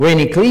We're in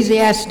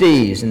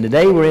Ecclesiastes, and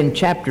today we're in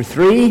chapter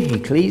 3,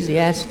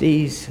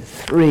 Ecclesiastes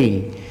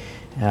 3.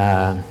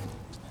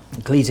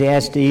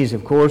 Ecclesiastes,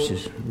 of course,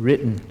 is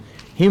written,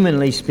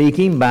 humanly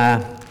speaking,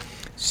 by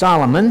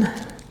Solomon,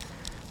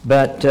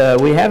 but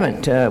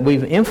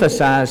we've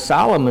emphasized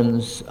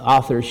Solomon's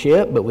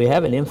authorship, but we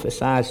haven't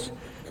emphasized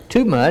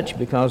too much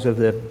because of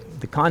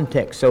the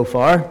context so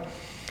far.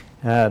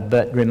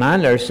 But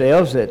remind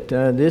ourselves that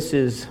this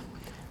is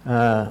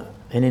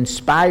an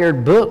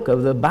inspired book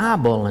of the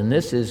Bible, and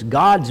this is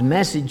God's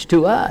message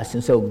to us.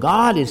 And so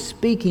God is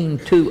speaking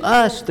to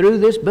us through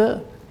this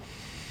book.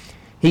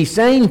 He's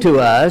saying to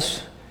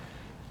us,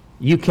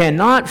 you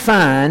cannot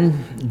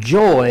find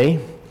joy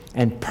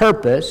and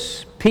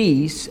purpose,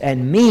 peace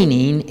and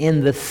meaning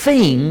in the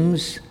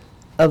things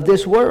of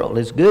this world,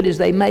 as good as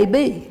they may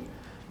be.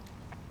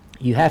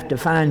 You have to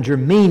find your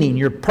meaning,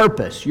 your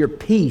purpose, your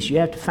peace. You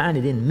have to find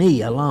it in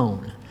me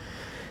alone.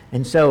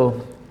 And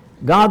so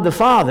God the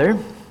Father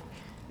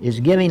is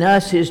giving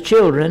us, His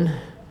children,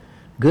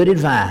 good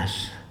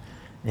advice.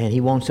 And He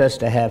wants us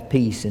to have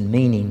peace and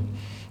meaning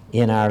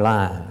in our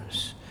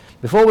lives.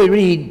 Before we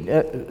read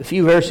a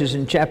few verses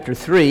in chapter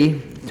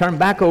 3, turn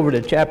back over to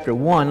chapter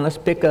 1. Let's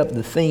pick up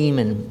the theme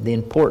and the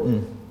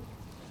important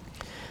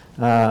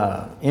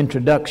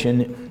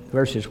introduction,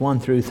 verses 1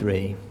 through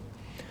 3.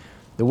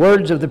 The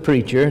words of the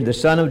preacher, the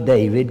son of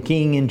David,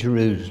 king in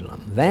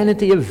Jerusalem.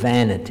 Vanity of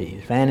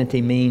vanities.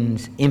 Vanity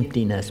means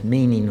emptiness,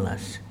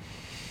 meaningless.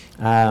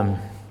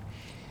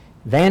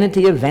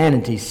 Vanity of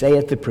vanities,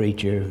 saith the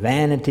preacher.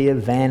 Vanity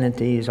of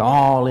vanities,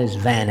 all is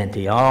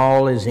vanity,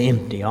 all is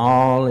empty,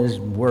 all is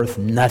worth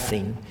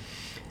nothing.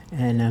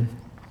 And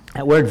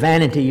that word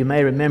vanity, you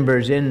may remember,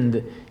 is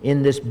in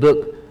this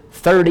book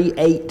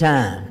 38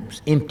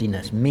 times.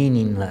 Emptiness,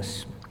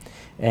 meaningless.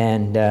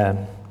 And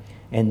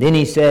then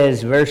he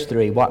says, verse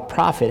 3, what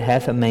profit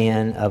hath a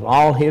man of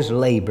all his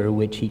labor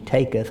which he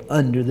taketh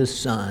under the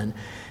sun?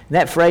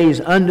 That phrase,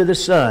 under the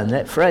sun,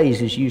 that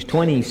phrase is used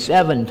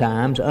 27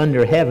 times,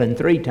 under heaven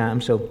 3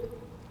 times. So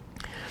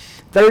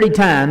 30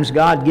 times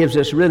God gives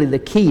us really the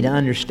key to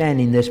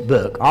understanding this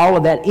book. All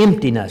of that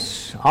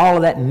emptiness, all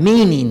of that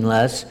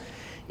meaningless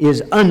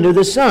is under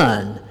the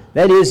sun.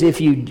 That is, if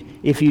you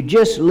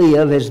just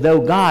live as though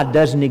God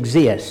doesn't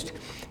exist,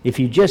 if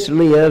you just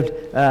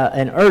lived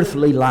an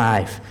earthly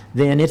life,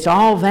 then it's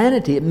all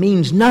vanity. It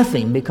means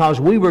nothing because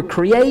we were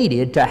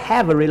created to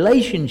have a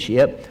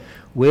relationship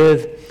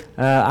with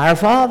our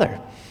Father.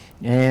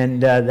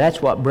 And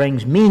that's what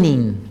brings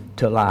meaning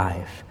to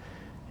life.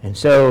 And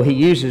so he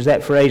uses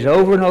that phrase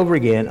over and over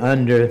again,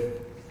 under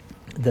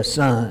the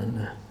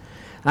sun.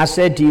 I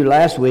said to you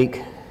last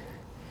week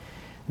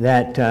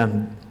that,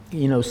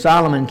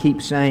 Solomon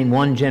keeps saying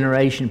one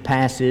generation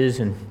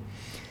passes and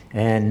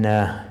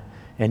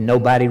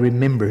nobody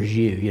remembers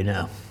you,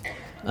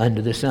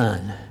 under the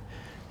sun.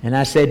 And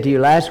I said to you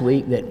last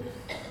week that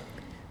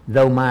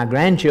though my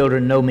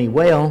grandchildren know me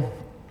well,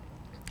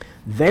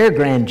 their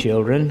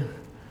grandchildren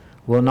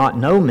will not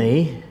know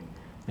me,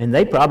 and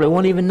they probably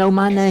won't even know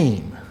my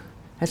name.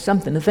 That's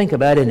something to think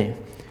about, isn't it?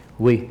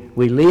 We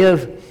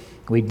live,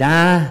 we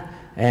die,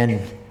 and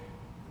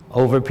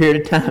over a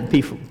period of time,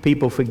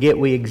 people forget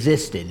we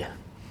existed.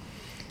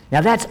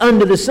 Now that's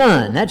under the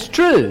sun. That's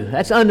true.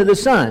 That's under the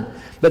sun.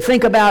 But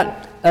think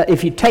about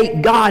if you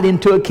take God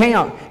into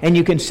account and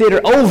you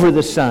consider over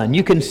the sun,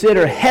 you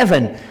consider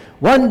heaven.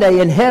 One day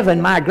in heaven,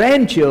 my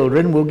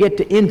grandchildren will get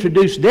to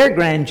introduce their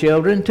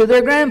grandchildren to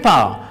their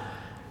grandpa.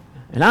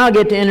 And I'll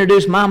get to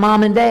introduce my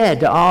mom and dad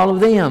to all of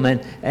them.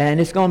 And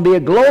it's going to be a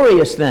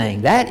glorious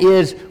thing. That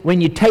is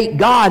when you take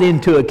God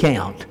into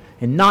account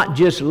and not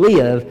just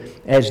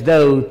live as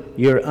though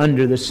you're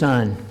under the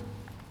sun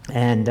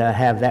and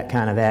have that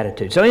kind of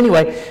attitude. So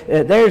anyway,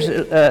 there's,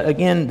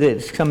 again,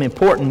 some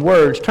important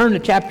words. Turn to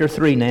chapter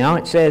 3 now.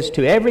 It says,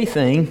 to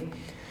everything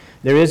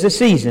there is a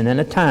season and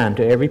a time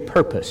to every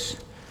purpose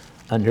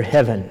under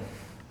heaven.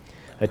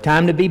 A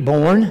time to be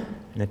born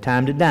and a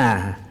time to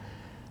die.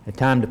 A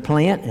time to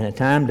plant and a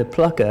time to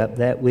pluck up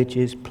that which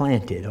is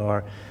planted,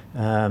 or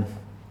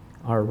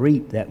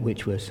reap that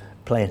which was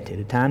planted.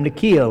 A time to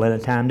kill and a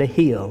time to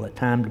heal. A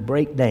time to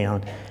break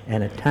down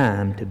and a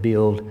time to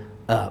build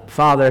up.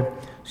 Father,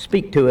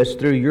 speak to us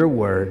through your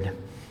word,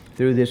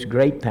 through this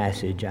great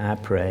passage, I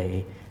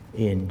pray,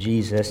 in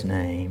Jesus'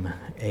 name.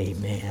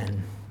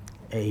 Amen.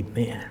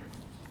 Amen.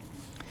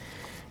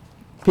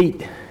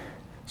 Pete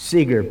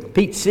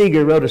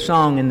Seeger wrote a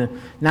song in the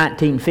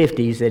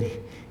 1950s that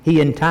he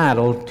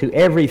entitled, To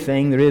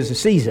Everything There Is a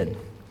Season.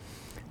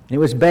 It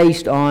was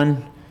based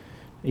on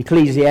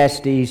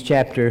Ecclesiastes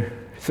chapter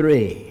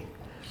 3.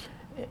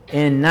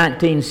 In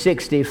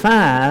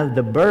 1965,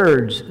 the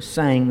Byrds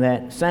sang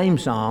that same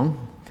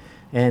song,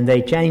 and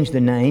they changed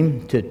the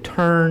name to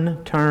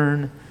Turn,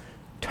 Turn,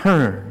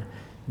 Turn.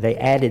 They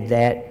added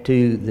that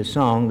to the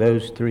song,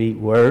 those 3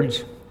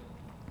 words.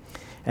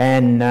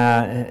 And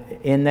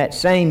in that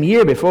same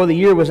year, before the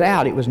year was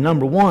out, it was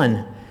number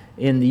 1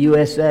 in the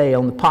USA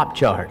on the pop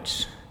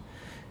charts.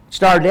 It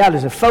started out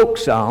as a folk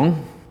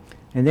song,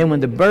 and then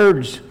when the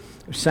Byrds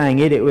sang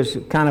it. It was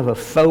kind of a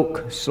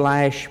folk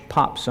 /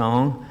 pop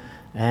song,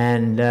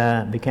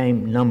 and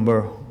became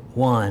number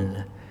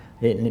 1.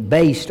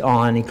 Based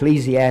on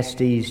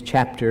Ecclesiastes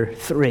chapter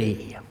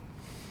 3.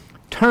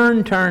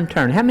 Turn, turn,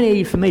 turn. How many of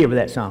you are familiar with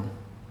that song?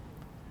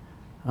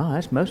 Oh,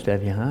 that's most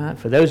of you, huh?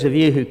 For those of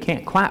you who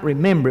can't quite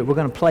remember it, we're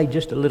going to play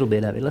just a little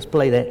bit of it. Let's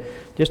play that,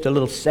 just a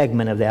little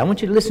segment of that. I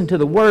want you to listen to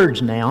the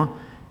words now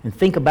and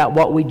think about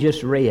what we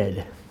just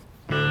read.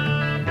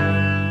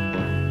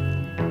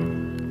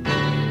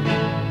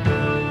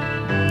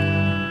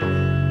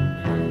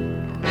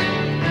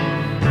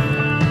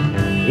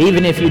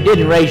 Even if you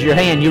didn't raise your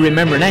hand, you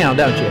remember now,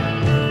 don't you?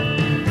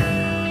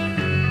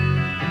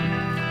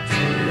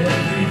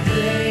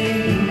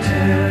 Everything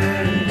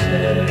turn,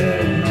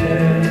 turn,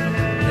 turn.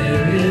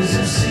 There is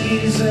a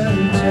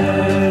season,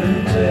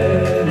 turn,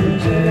 turn,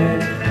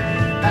 turn.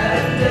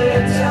 And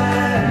a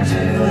time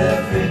to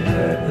every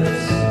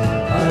purpose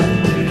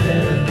under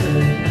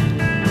heaven.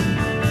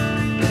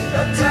 A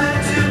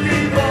time to be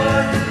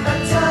born, a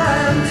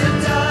time to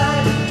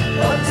die,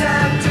 a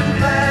time to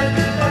plant,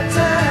 a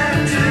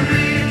time to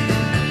reap,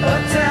 a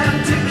time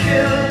to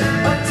kill,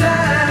 a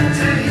time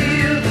to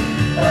heal,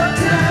 a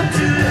time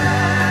to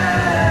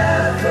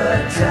laugh,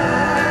 a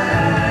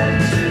time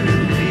to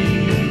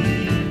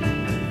be.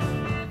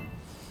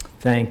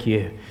 Thank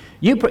you.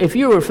 If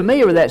you were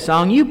familiar with that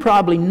song, you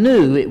probably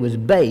knew it was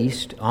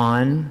based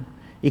on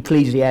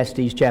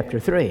Ecclesiastes chapter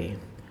 3.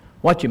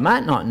 What you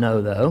might not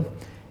know, though,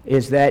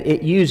 is that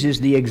it uses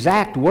the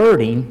exact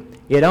wording.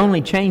 It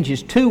only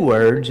changes 2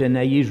 words, and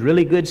they use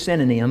really good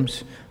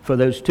synonyms for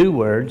those 2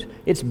 words.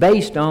 It's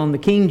based on the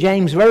King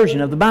James Version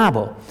of the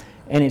Bible.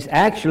 And it's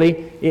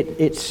actually,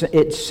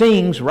 it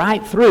sings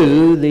right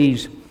through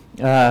these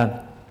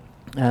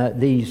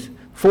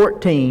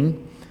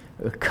 14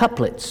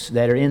 couplets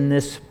that are in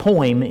this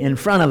poem in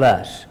front of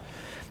us.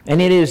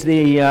 And it is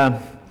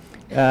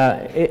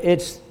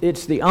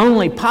it's the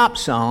only pop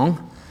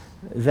song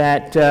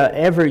that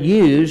ever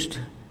used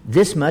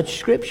this much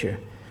scripture.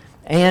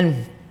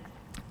 And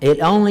it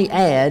only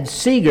adds,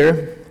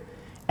 Seeger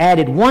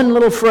added one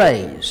little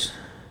phrase.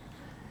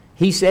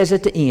 He says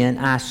at the end,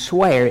 I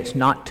swear it's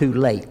not too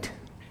late.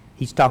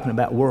 He's talking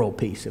about world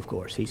peace, of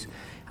course.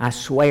 I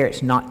swear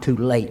it's not too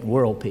late,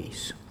 world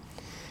peace.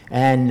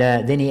 And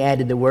then he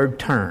added the word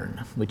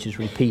turn, which is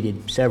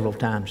repeated several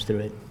times through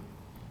it.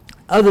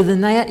 Other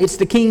than that, it's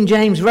the King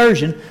James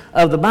Version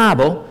of the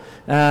Bible,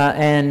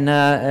 and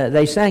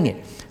they sang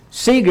it.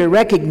 Seeger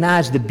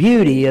recognized the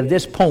beauty of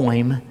this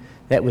poem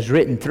that was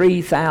written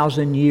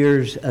 3,000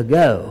 years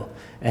ago,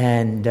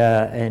 and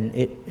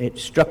it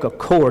struck a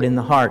chord in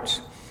the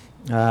hearts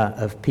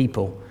of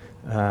people,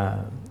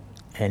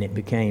 and it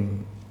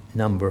became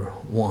number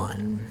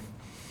 1.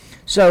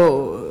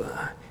 So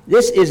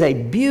this is a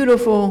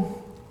beautiful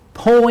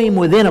poem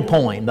within a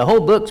poem. The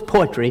whole book's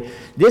poetry.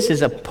 This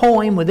is a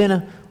poem within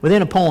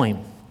a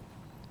poem.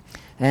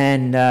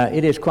 And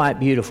it is quite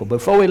beautiful.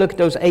 Before we look at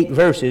those 8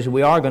 verses,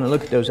 we are going to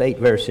look at those 8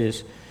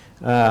 verses.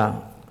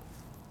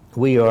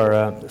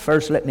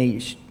 First, let me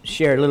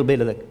share a little bit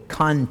of the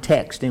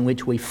context in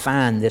which we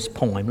find this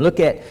poem.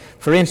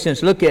 For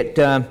instance, look at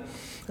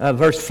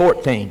verse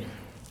 14.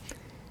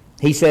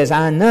 He says,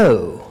 I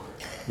know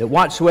that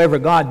whatsoever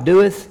God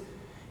doeth,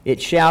 it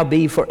shall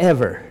be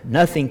forever.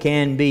 Nothing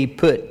can be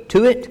put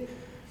to it,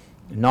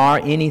 nor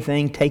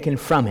anything taken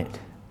from it.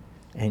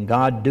 And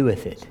God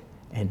doeth it,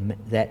 and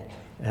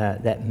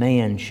that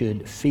man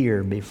should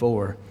fear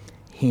before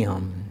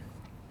him.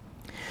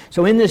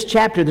 So in this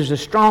chapter, there's a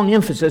strong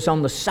emphasis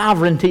on the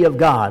sovereignty of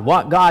God.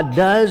 What God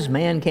does,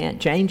 man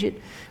can't change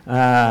it,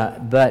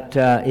 but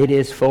it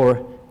is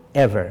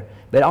forever.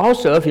 But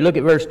also, if you look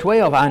at verse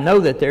 12, I know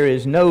that there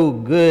is no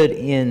good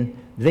in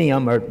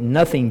them, or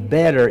nothing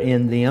better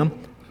in them,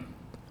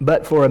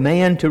 but for a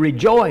man to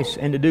rejoice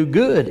and to do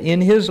good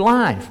in his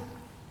life.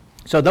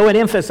 So though it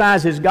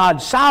emphasizes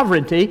God's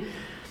sovereignty,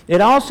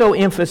 it also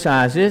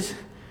emphasizes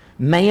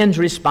man's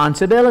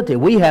responsibility.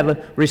 We have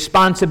a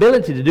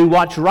responsibility to do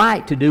what's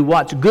right, to do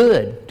what's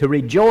good, to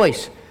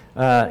rejoice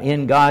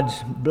in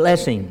God's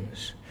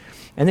blessings.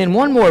 And then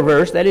one more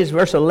verse, that is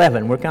verse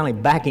 11. We're kind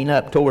of backing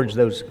up towards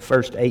those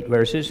first 8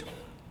 verses.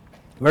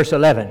 Verse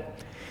 11.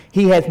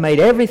 He hath made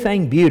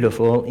everything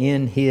beautiful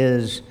in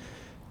his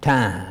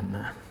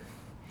time.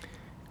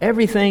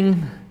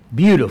 Everything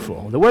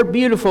beautiful. The word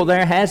beautiful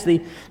there has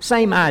the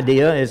same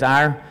idea as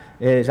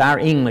our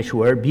English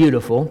word,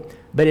 beautiful,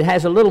 but it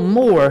has a little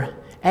more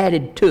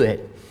added to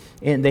it.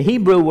 And the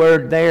Hebrew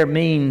word there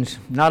means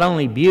not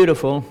only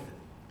beautiful,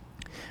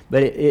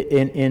 but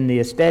in the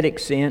aesthetic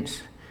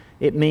sense,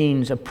 it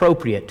means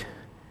appropriate,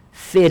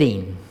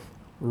 fitting,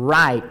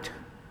 right,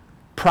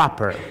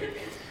 proper.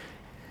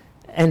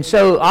 And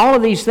so all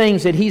of these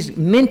things that he's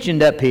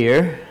mentioned up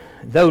here,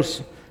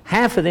 those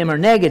half of them are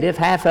negative,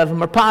 half of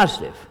them are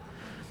positive.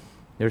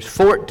 There's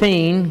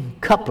 14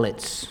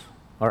 couplets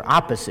or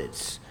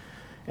opposites,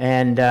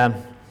 and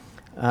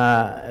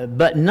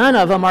but none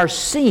of them are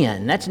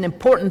sin. That's an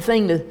important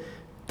thing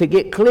to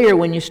get clear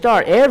when you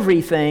start.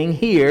 Everything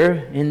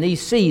here in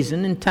these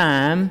season and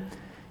time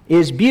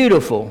is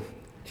beautiful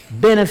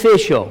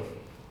beneficial,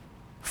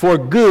 for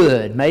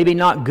good. Maybe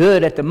not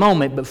good at the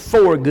moment, but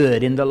for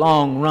good in the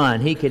long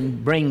run. He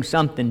can bring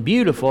something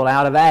beautiful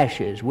out of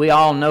ashes. We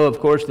all know, of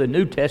course, the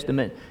New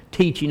Testament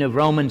teaching of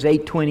Romans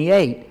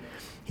 8:28.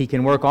 He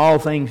can work all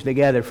things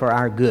together for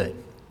our good.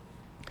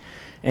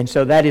 And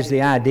so that is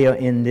the idea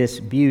in this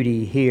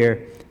beauty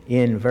here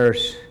in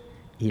verse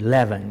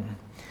 11.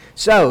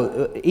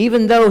 So,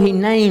 even though he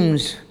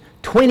names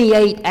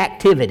 28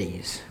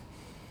 activities,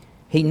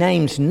 he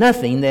names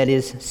nothing that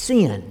is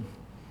sin.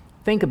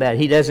 Think about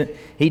it.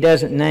 He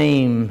doesn't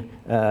name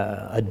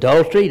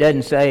adultery. He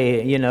doesn't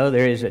say,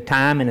 there is a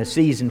time and a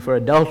season for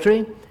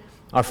adultery,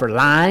 or for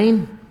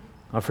lying,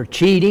 or for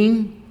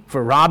cheating,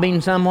 for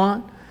robbing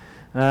someone,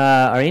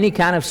 or any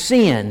kind of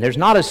sin. There's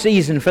not a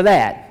season for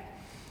that.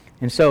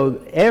 And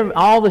so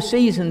all the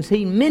seasons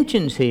he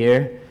mentions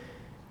here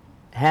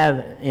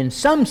have, in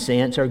some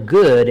sense, are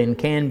good and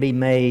can be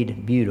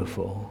made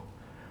beautiful.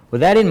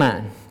 With that in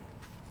mind,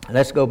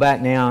 let's go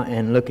back now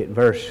and look at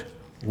verse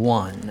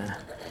 1.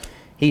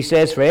 He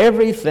says, "For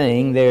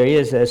everything there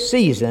is a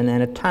season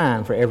and a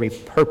time for every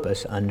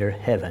purpose under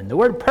heaven." The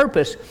word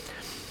purpose,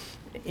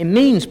 it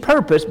means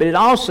purpose, but it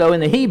also in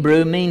the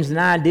Hebrew means an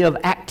idea of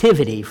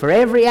activity. For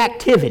every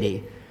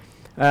activity,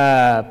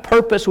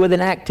 purpose with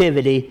an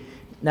activity,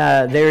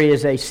 there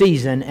is a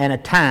season and a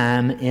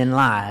time in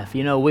life.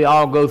 We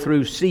all go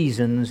through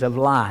seasons of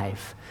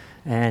life,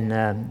 and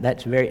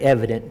that's very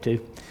evident to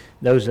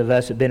those of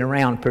us that have been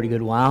around a pretty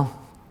good while,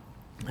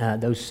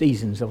 those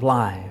seasons of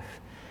life.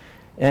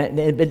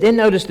 But then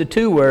notice the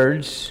two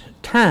words,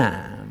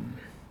 time.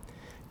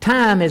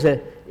 Time is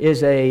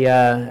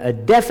a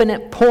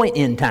definite point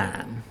in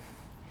time.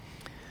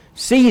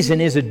 Season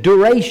is a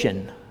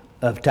duration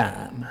of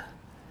time.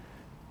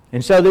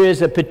 And so there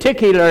is a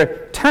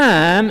particular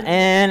time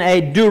and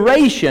a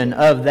duration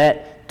of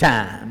that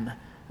time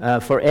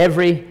for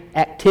every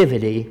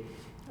activity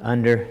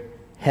under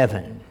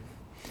heaven.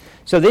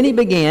 So then he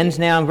begins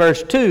now in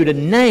verse 2 to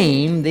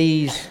name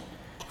these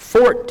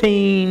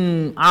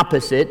 14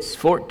 opposites,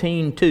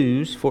 14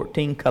 twos,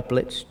 14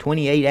 couplets,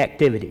 28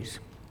 activities.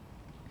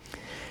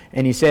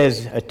 And he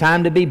says, a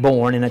time to be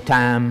born and a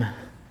time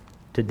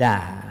to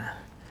die.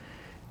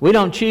 We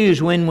don't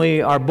choose when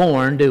we are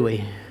born, do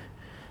we?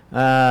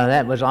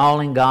 That was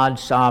all in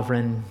God's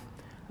sovereign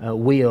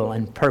will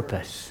and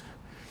purpose.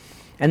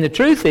 And the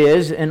truth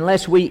is,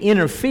 unless we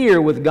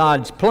interfere with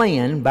God's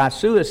plan by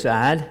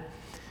suicide,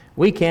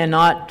 we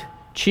cannot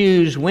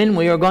choose when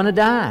we are going to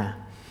die.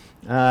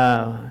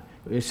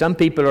 Some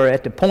people are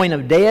at the point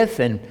of death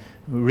and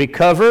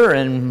recover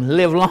and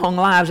live long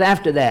lives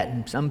after that.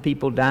 And some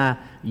people die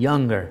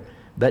younger.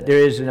 But there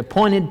is an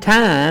appointed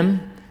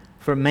time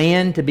for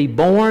man to be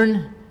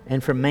born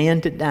and for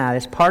man to die.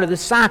 That's part of the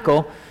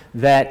cycle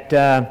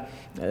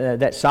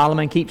that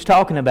Solomon keeps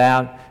talking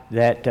about,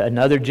 that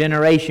another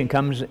generation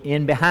comes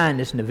in behind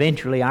us, and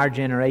eventually our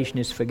generation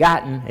is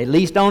forgotten, at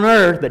least on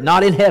earth, but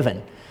not in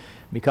heaven,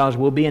 because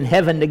we'll be in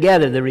heaven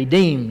together, the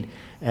redeemed,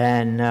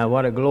 and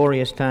what a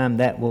glorious time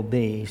that will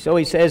be. So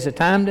he says a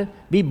time to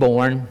be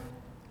born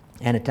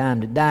and a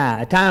time to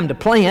die, a time to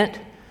plant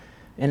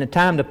and a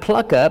time to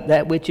pluck up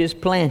that which is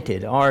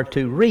planted, or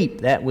to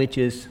reap that which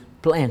is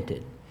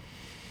planted.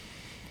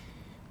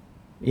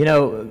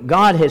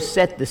 God has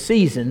set the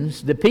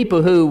seasons. The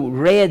people who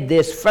read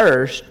this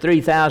first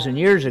 3,000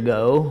 years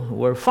ago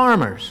were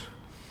farmers.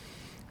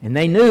 And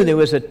they knew there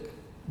was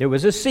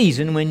a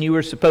season when you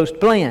were supposed to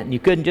plant. You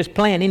couldn't just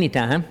plant any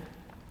time.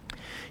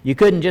 You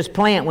couldn't just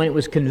plant when it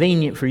was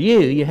convenient for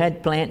you. You had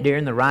to plant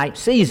during the right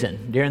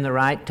season, during the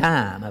right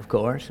time, of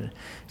course,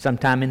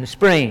 sometime in the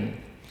spring.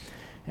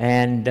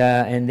 And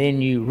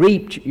then you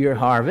reaped your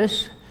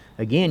harvest.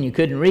 Again, you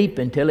couldn't reap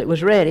until it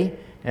was ready.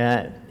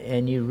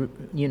 And you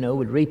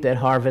would reap that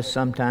harvest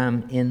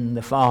sometime in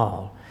the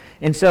fall.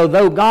 And so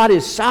though God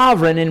is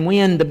sovereign in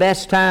when the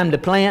best time to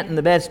plant and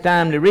the best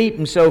time to reap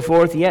and so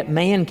forth, yet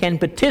man can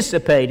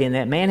participate in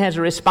that. Man has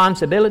a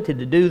responsibility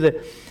to do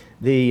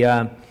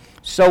the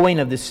sowing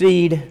of the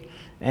seed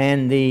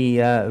and the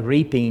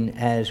reaping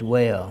as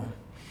well.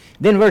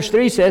 Then verse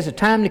 3 says, a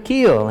time to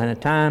kill and a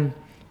time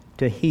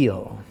to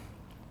heal.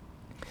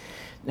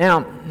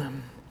 Now,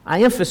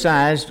 I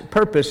emphasized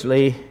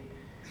purposely,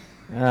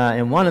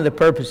 and one of the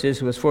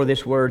purposes was for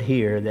this word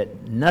here,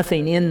 that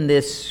nothing in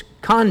this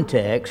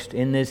context,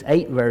 in this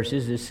 8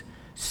 verses, is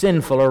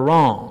sinful or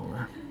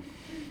wrong.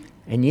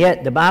 And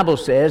yet the Bible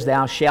says,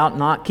 thou shalt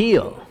not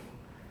kill.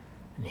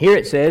 And here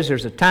it says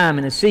there's a time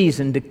and a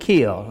season to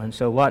kill. And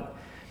so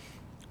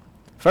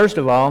first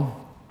of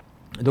all,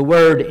 the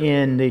word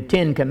in the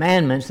 10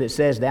 Commandments that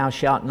says thou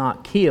shalt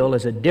not kill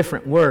is a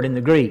different word in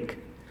the Greek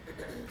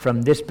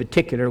from this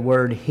particular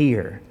word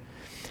here.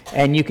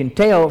 And you can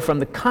tell from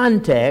the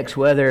context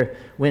whether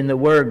when the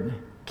word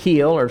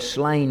kill or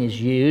slain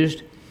is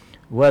used,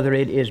 whether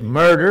it is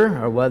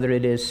murder or whether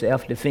it is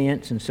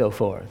self-defense and so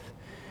forth.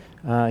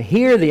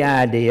 Here the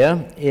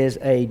idea is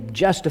a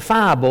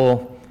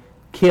justifiable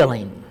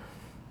killing.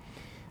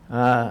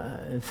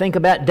 Think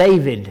about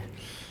David.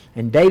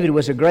 And David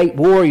was a great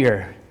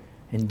warrior.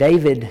 And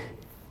David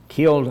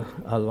killed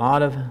a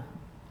lot of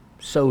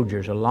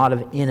soldiers, a lot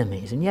of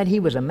enemies, and yet he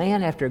was a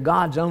man after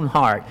God's own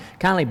heart.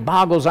 Kind of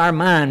boggles our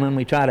mind when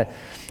we try to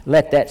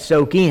let that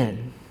soak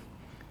in.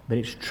 But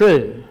it's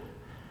true.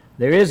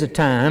 There is a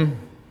time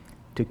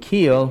to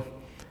kill,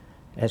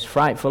 as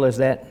frightful as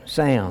that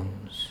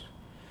sounds.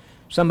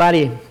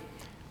 Somebody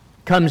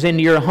comes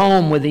into your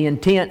home with the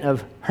intent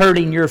of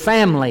hurting your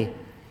family,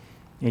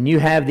 and you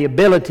have the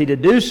ability to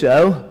do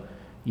so,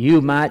 you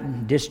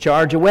might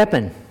discharge a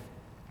weapon.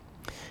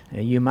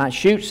 You might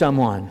shoot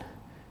someone.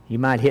 You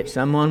might hit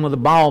someone with a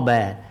ball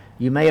bat.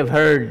 You may have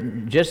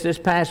heard just this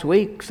past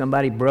week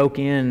somebody broke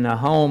in a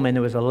home and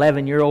there was an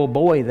 11-year-old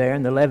boy there,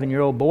 and the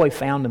 11-year-old boy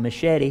found a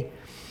machete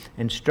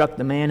and struck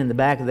the man in the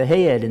back of the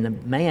head, and the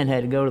man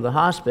had to go to the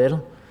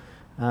hospital.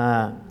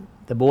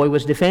 The boy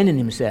was defending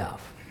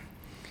himself.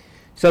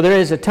 So there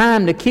is a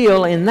time to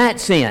kill in that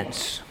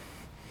sense,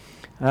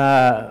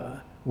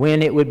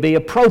 when it would be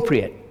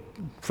appropriate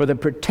for the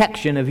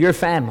protection of your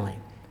family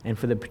and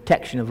for the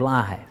protection of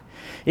life.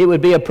 It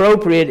would be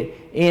appropriate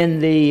in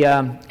the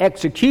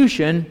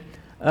execution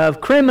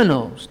of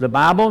criminals. The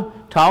Bible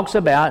talks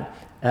about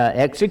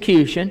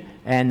execution,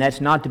 and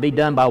that's not to be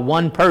done by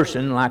one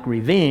person like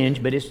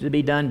revenge, but it's to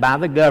be done by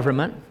the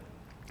government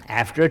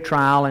after a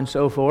trial and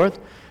so forth.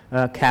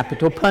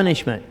 Capital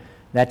punishment.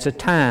 That's a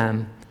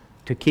time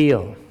to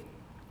kill.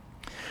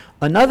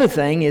 Another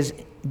thing is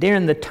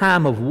during the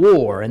time of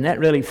war, and that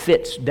really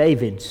fits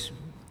David's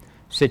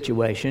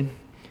situation.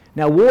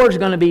 Now, war is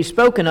going to be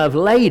spoken of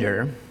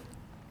later,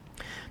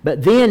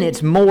 but then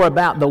it's more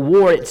about the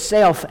war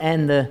itself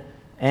and the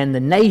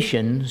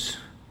nations.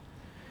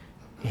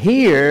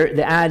 Here,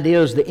 the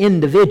idea is the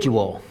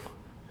individual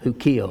who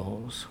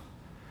kills.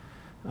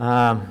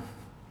 And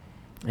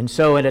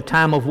so at a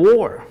time of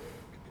war,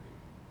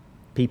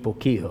 people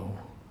kill.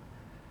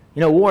 You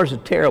know, war is a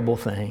terrible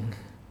thing.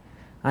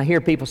 I hear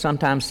people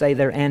sometimes say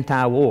they're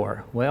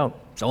anti-war. Well,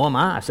 so am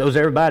I. So is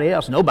everybody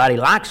else. Nobody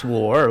likes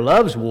war or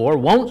loves war,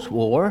 wants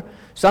war.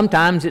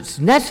 Sometimes it's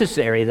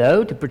necessary,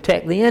 though, to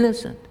protect the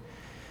innocent.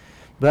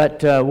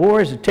 But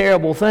war is a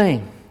terrible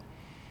thing.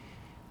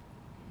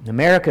 In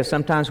America,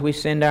 sometimes we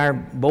send our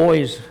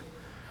boys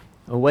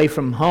away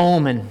from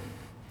home and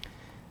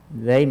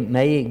they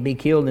may be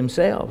killed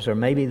themselves, or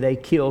maybe they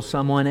kill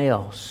someone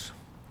else.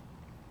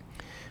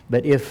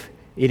 But if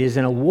it is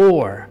in a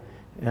war,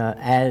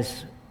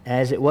 as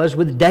it was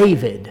with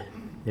David,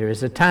 there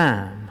is a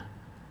time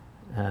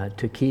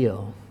to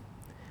kill.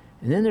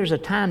 And then there's a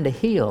time to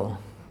heal.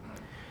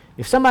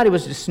 If somebody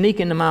was to sneak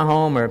into my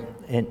home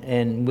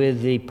and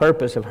with the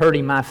purpose of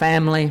hurting my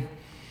family,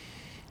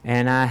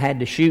 and I had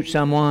to shoot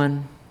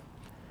someone,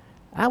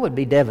 I would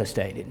be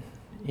devastated.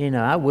 You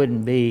know, I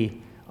wouldn't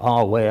be,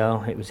 oh,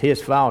 well, it was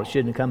his fault, it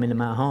shouldn't have come into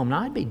my home. No,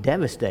 I'd be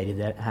devastated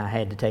that I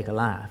had to take a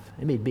life.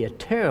 It'd be a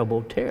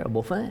terrible,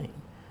 terrible thing.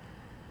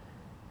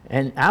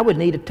 And I would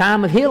need a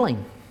time of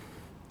healing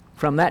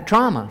from that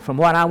trauma, from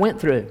what I went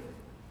through.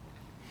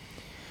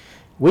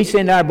 We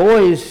send our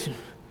boys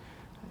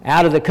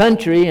out of the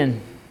country,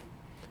 and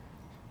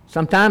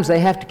sometimes they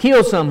have to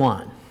kill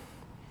someone.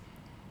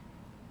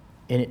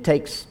 And it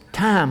takes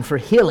time for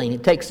healing.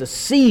 It takes a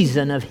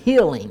season of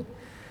healing.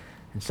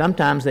 And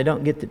sometimes they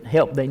don't get the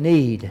help they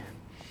need.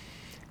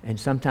 And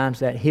sometimes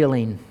that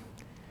healing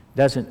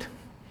doesn't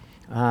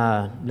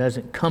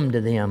come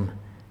to them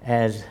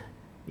as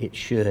it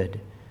should.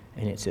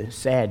 And it's a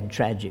sad,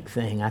 tragic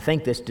thing. I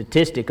think the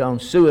statistic on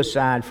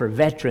suicide for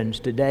veterans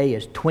today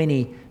is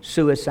 20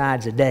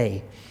 suicides a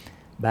day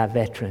by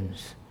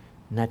veterans.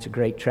 And that's a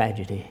great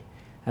tragedy.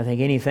 I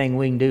think anything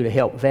we can do to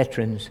help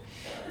veterans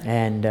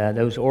and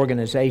those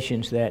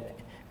organizations that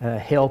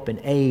help and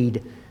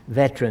aid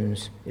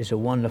veterans is a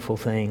wonderful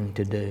thing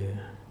to do.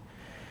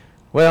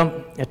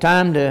 Well, a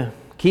time to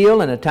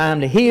kill and a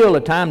time to heal,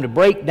 a time to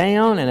break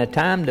down and a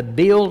time to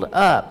build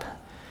up.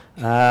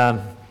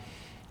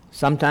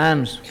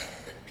 Sometimes,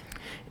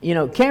 you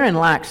know, Karen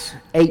likes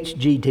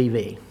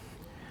HGTV.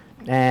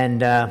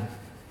 And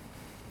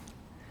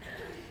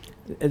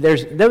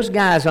there's those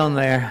guys on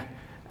there,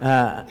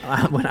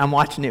 when I'm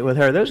watching it with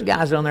her, those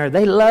guys on there,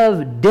 they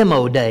love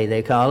demo day,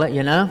 they call it,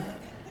 you know.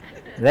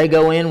 They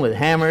go in with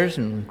hammers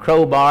and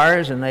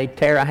crowbars and they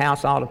tear a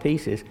house all to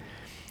pieces.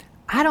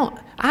 I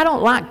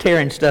don't like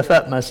tearing stuff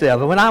up myself.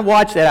 And when I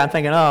watch that, I'm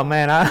thinking, oh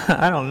man,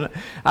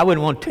 I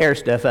wouldn't want to tear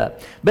stuff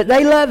up. But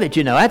they love it,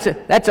 you know.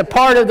 That's a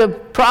part of the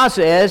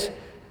process.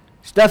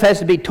 Stuff has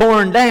to be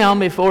torn down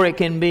before it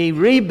can be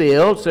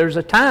rebuilt. So there's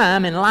a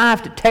time in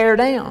life to tear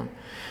down.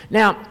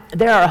 Now,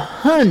 there are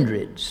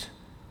hundreds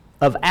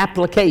of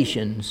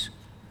applications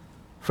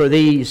for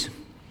these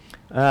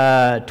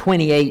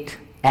 28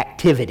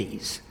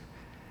 activities.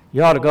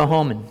 You ought to go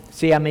home and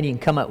see how many you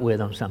can come up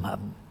with on some of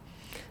them.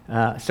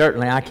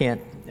 Certainly, I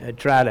can't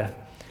try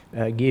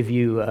to give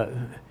you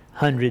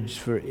hundreds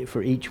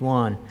for each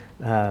one,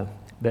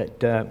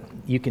 but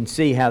you can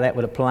see how that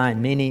would apply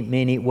in many,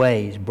 many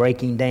ways,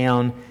 breaking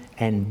down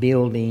and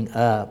building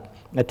up.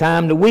 A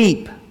time to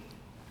weep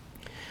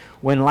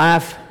when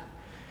life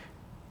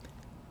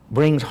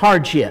brings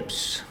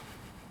hardships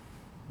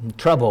and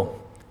trouble,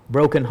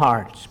 broken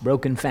hearts,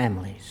 broken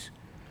families.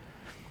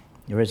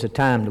 There is a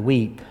time to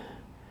weep,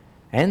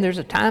 and there's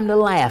a time to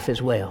laugh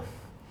as well.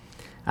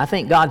 I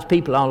think God's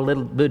people ought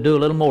to do a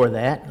little more of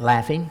that,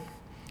 laughing.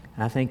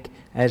 I think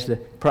as the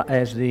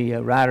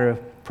writer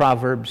of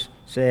Proverbs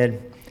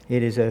said,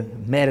 it is a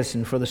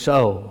medicine for the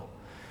soul.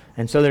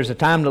 And so there's a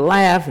time to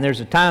laugh, and there's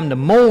a time to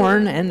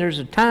mourn, and there's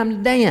a time to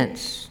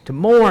dance. To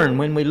mourn,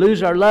 when we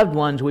lose our loved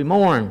ones, we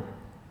mourn.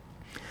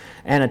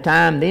 And a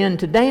time then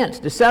to dance,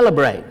 to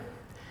celebrate.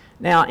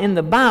 Now, in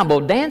the Bible,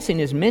 dancing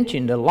is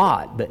mentioned a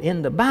lot, but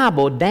in the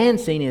Bible,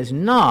 dancing is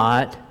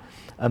not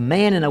a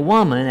man and a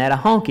woman at a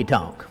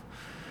honky-tonk.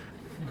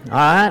 All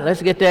right,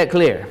 let's get that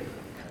clear.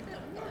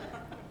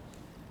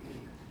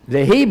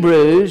 The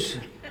Hebrews,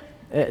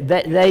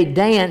 they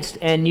danced,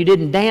 and you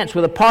didn't dance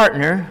with a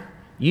partner.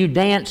 You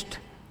danced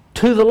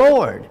to the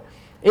Lord.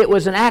 It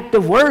was an act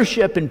of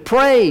worship and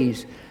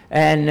praise,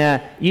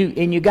 and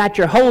you got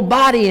your whole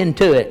body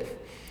into it.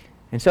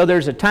 And so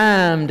there's a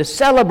time to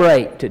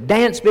celebrate, to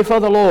dance before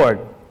the Lord,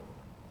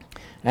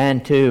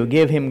 and to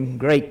give Him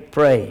great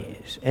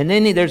praise. And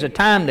then there's a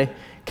time to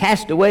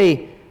cast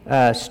away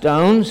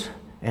stones,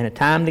 and a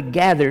time to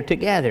gather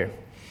together,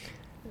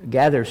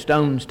 gather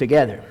stones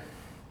together.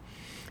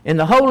 In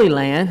the Holy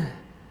Land,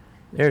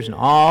 there's an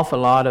awful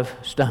lot of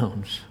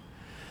stones.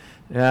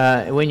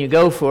 When you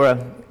go for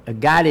a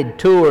guided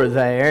tour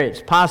there,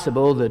 it's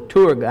possible the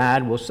tour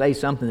guide will say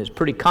something that's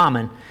pretty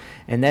common,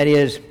 and that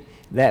is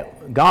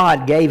that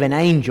God gave an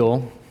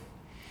angel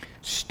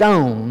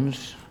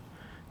stones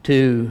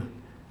to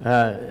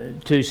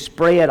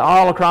spread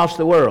all across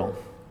the world.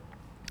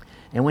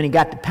 And when he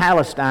got to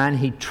Palestine,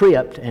 he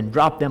tripped and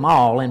dropped them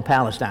all in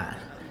Palestine.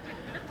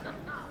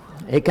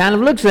 It kind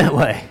of looks that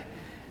way.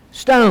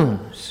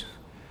 Stones.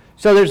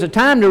 So there's a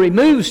time to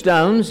remove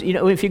stones. You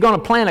know, if you're going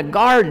to plant a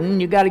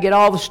garden, you've got to get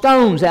all the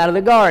stones out of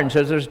the garden.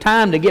 So there's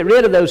time to get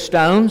rid of those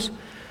stones.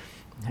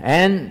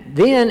 And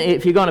then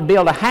if you're going to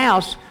build a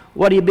house,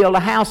 what do you build a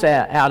house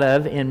out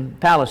of in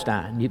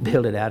Palestine? You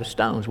build it out of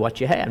stones,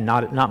 what you have.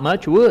 Not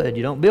much wood.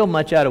 You don't build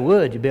much out of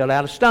wood. You build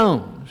out of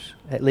stones,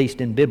 at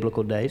least in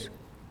biblical days.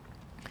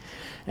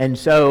 And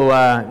so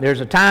there's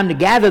a time to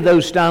gather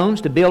those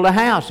stones to build a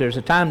house. There's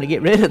a time to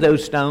get rid of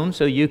those stones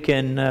so you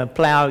can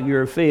plow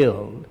your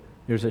field.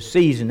 There's a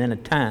season and a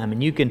time.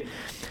 And you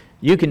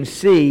can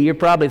see, you're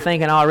probably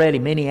thinking already,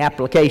 many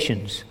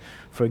applications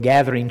for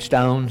gathering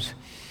stones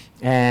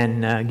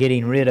and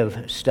getting rid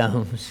of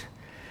stones.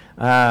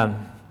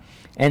 And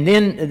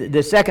then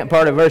the second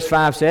part of verse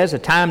 5 says, a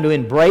time to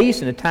embrace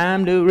and a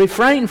time to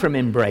refrain from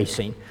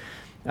embracing.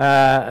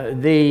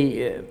 In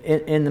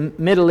the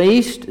Middle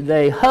East,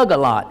 they hug a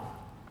lot.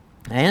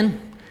 And,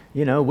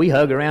 you know, we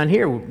hug around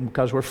here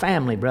because we're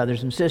family,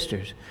 brothers and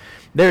sisters.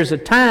 There's a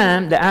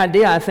time, the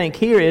idea I think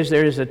here is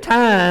there is a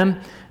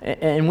time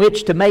in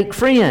which to make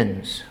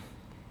friends.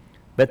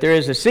 But there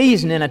is a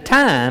season and a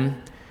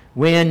time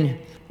when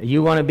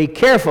you want to be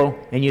careful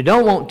and you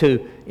don't want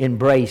to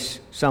embrace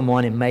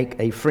someone and make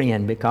a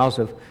friend because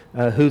of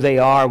who they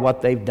are,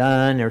 what they've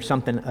done, or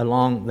something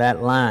along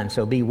that line.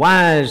 So be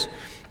wise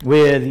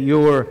with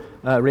your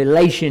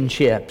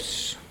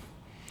relationships.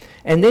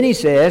 And then he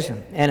says,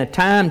 and a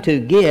time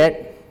to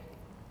get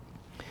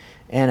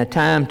and a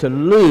time to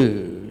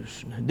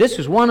lose. This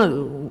is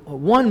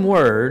one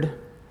word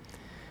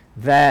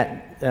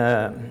that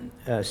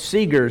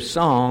Seeger's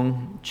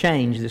song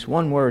changed. This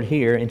one word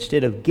here,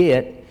 instead of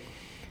get,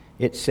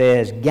 it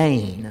says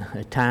gain,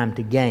 a time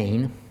to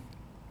gain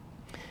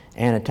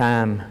and a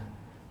time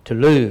to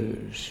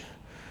lose.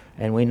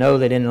 And we know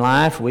that in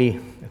life we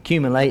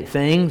accumulate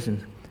things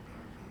and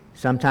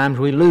sometimes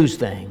we lose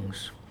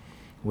things.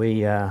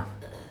 I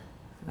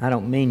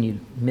don't mean you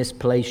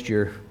misplaced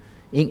your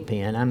ink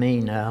pen. I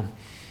mean,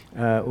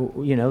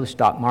 the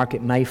stock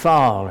market may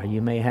fall, or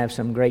you may have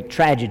some great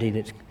tragedy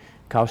that's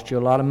cost you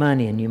a lot of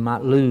money, and you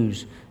might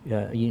lose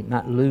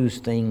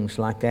things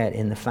like that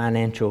in the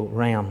financial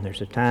realm.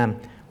 There's a time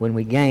when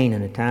we gain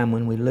and a time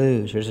when we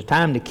lose. There's a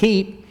time to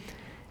keep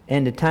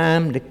and a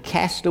time to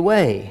cast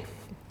away.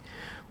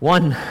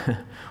 One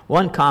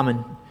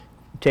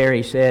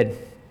commentary said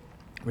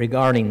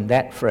regarding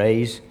that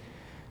phrase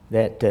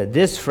that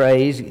this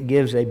phrase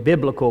gives a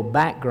biblical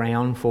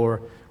background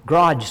for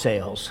garage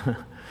sales.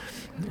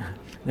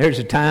 There's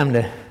a time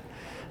to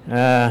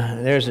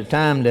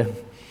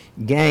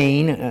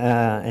gain,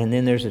 and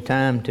then there's a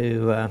time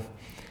to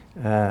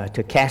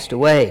cast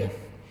away,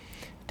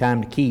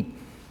 time to keep,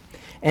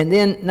 and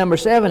then number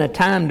 7, a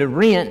time to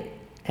rent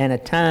and a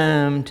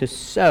time to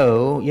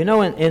sow. You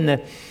know,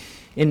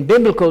 in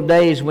biblical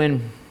days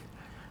when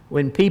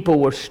people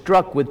were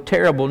struck with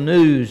terrible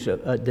news,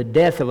 the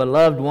death of a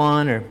loved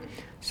one or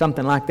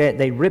something like that,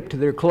 they ripped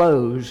their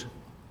clothes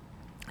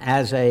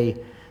as a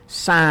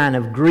sign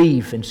of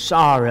grief and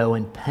sorrow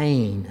and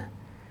pain.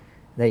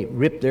 They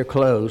ripped their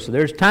clothes. So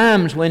there's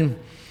times when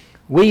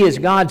we as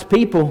God's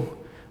people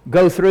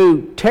go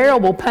through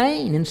terrible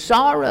pain and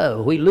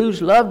sorrow. We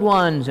lose loved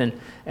ones and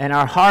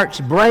our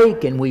hearts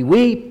break and we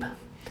weep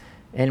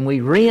and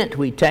we rent,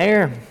 we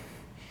tear.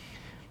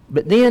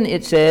 But then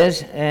it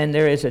says, and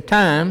there is a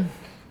time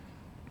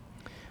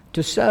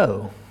to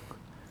sow.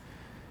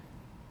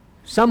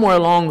 Somewhere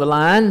along the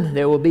line,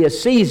 there will be a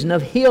season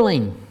of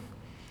healing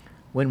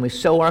when we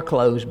sew our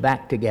clothes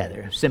back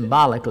together,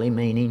 symbolically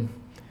meaning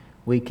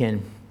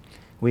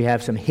we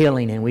have some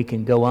healing and we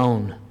can go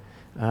on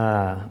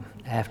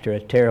after a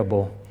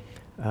terrible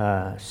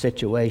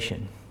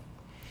situation.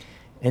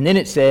 And then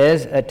it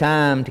says a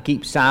time to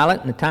keep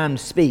silent and a time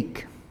to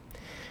speak.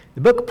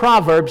 The book of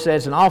Proverbs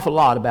says an awful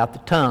lot about the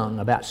tongue,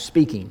 about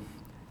speaking,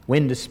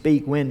 when to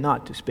speak, when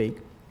not to speak.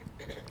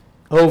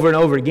 Over and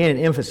over again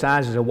it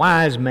emphasizes a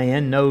wise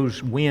man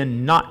knows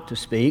when not to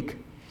speak.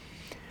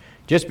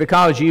 Just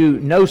because you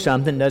know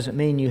something doesn't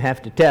mean you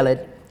have to tell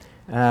it,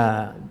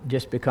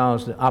 just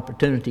because the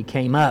opportunity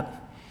came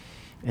up.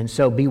 And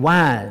so be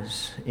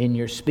wise in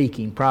your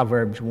speaking,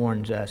 Proverbs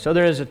warns us. So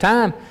there is a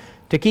time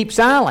to keep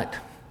silent,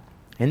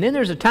 and then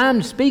there's a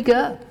time to speak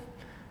up.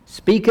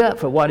 Speak up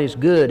for what is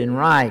good and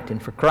right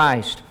and for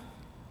Christ.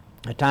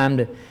 A time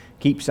to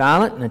keep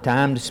silent and a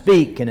time to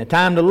speak and a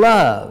time to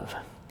love.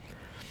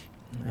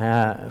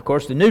 Of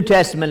course, the New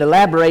Testament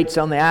elaborates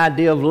on the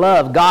idea of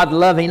love, God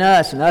loving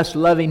us and us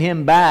loving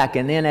Him back.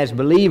 And then as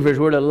believers,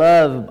 we're to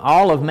love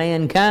all of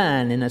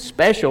mankind in a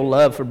special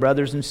love for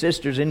brothers and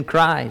sisters in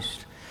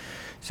Christ.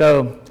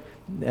 So,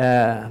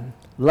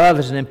 love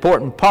is an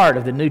important part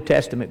of the New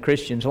Testament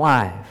Christian's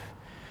life.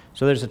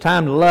 So there's a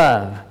time to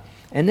love.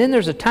 And then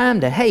there's a time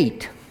to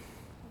hate.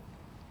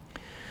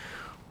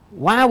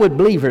 Why would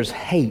believers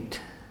hate?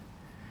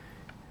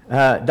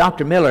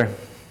 Dr. Miller,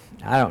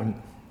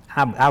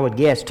 I would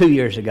guess 2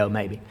 years ago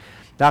maybe,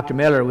 Dr.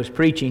 Miller was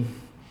preaching,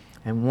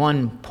 and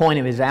one point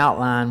of his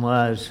outline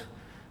was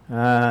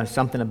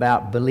something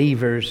about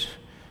believers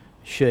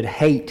should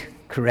hate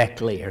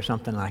correctly or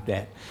something like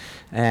that.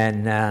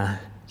 And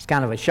it's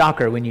kind of a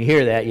shocker when you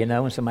hear that,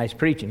 when somebody's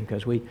preaching,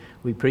 because we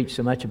preach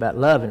so much about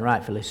love, and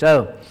rightfully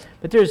so.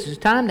 But there's a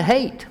time to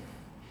hate.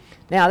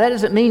 Now, that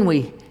doesn't mean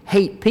we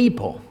hate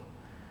people,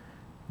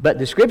 but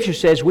the Scripture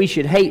says we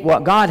should hate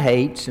what God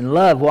hates and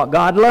love what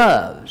God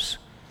loves.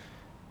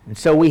 And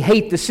so we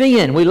hate the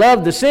sin. We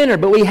love the sinner,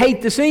 but we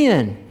hate the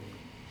sin.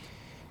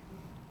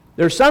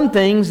 There are some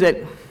things that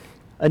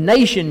a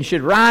nation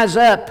should rise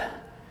up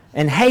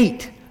and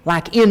hate,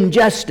 like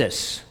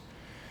injustice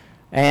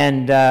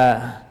and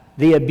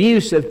the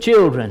abuse of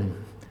children.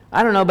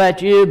 I don't know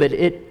about you, but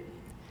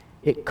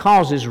it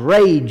causes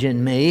rage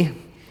in me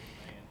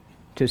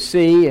to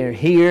see or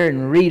hear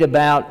and read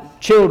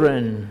about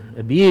children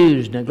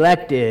abused,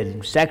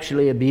 neglected,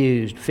 sexually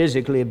abused,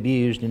 physically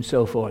abused, and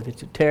so forth.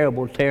 It's a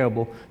terrible,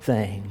 terrible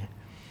thing.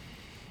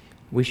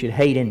 We should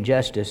hate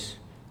injustice.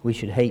 We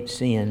should hate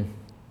sin.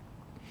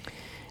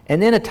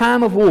 And then a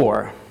time of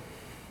war.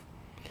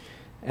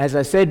 As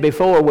I said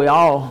before, we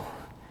all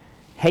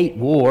hate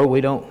war.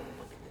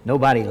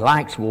 Nobody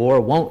likes war,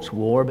 wants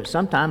war, but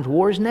sometimes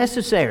war is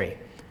necessary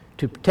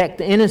to protect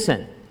the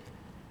innocent,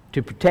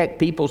 to protect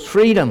people's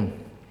freedom.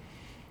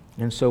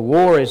 And so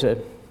war is a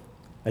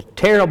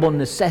terrible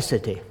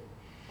necessity.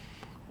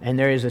 And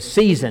there is a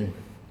season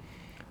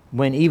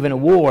when even a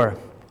war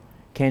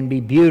can be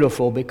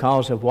beautiful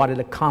because of what it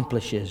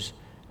accomplishes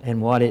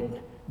and what it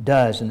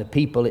does and the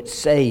people it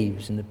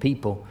saves and the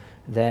people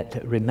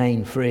that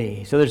remain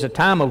free. So there's a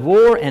time of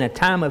war and a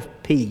time of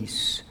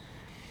peace.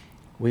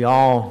 We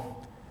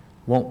all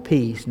want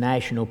peace,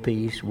 national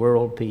peace,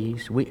 world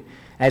peace.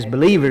 As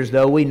believers,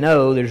 though, we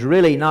know there's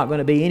really not going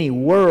to be any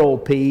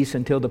world peace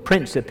until the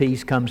Prince of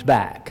Peace comes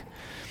back.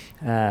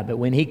 But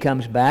when He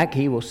comes back,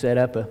 He will set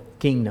up a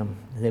kingdom.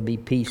 There'll be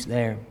peace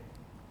there.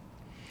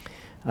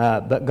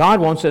 But God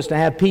wants us to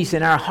have peace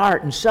in our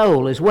heart and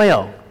soul as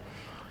well.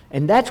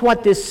 And that's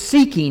what this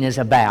seeking is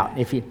about.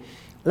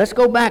 Let's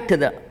go back to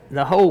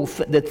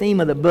the theme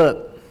of the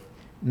book.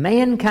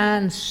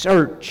 Mankind's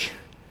search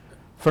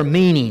for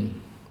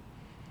meaning,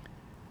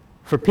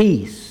 for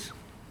peace,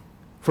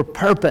 for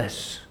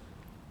purpose,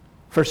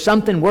 for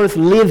something worth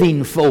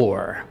living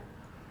for.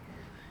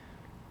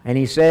 And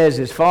he says,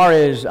 as far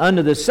as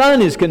under the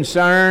sun is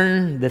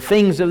concerned, the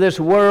things of this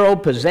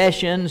world,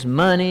 possessions,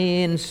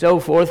 money, and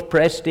so forth,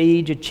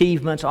 prestige,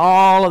 achievements,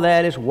 all of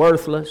that is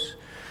worthless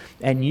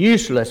and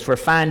useless for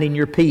finding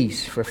your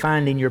peace, for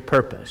finding your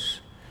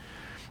purpose.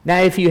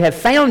 Now, if you have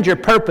found your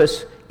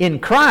purpose in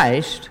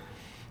Christ,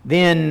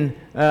 then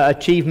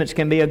achievements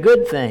can be a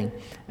good thing.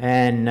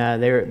 And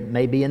there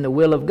may be in the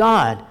will of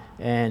God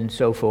and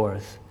so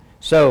forth.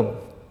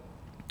 So,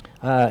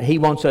 He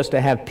wants us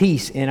to have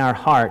peace in our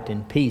heart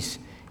and peace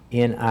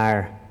in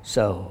our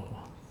soul.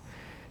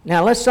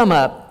 Now, let's sum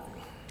up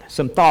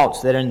some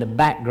thoughts that are in the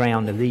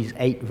background of these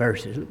 8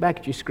 verses. Look back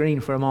at your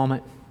screen for a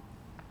moment.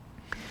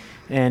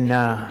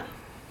 And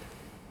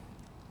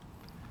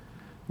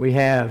we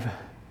have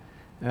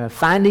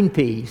finding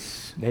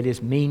peace, that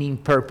is meaning,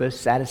 purpose,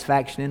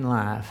 satisfaction in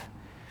life.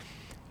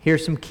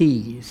 Here's some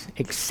keys.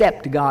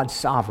 Accept God's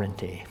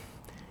sovereignty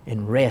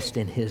and rest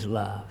in His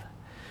love.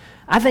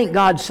 I think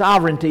God's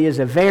sovereignty is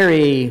a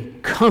very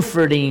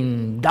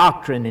comforting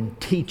doctrine and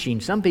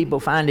teaching. Some people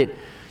find it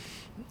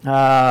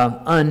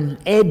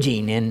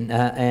unedging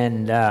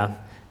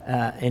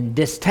and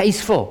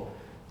distasteful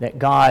that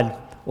God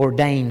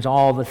ordains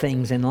all the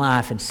things in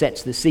life and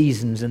sets the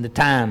seasons and the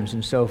times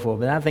and so forth.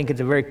 But I think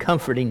it's a very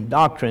comforting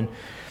doctrine.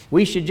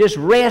 We should just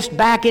rest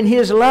back in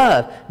His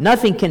love.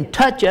 Nothing can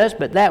touch us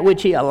but that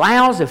which He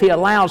allows. If He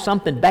allows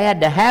something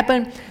bad to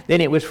happen,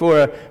 then it was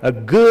for a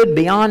good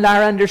beyond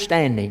our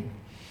understanding.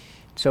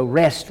 So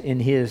rest in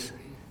His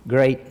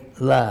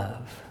great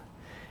love.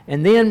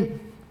 And then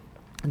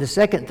the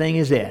second thing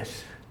is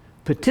this: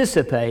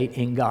 participate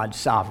in God's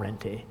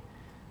sovereignty.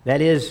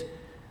 That is,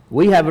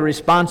 we have a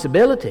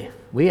responsibility.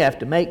 We have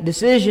to make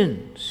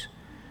decisions.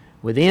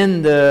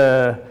 Within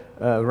the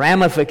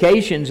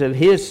ramifications of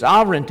His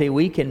sovereignty,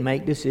 we can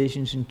make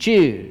decisions and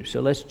choose.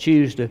 So let's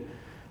choose to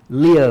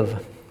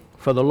live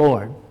for the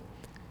Lord,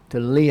 to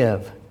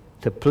live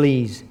to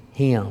please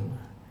Him.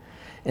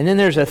 And then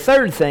there's a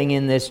third thing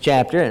in this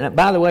chapter, and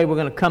by the way, we're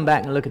going to come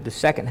back and look at the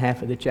second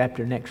half of the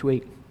chapter next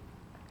week.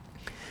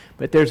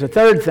 But there's a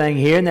third thing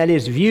here, and that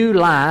is view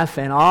life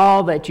and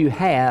all that you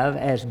have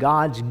as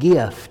God's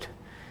gift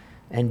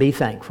and be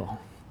thankful.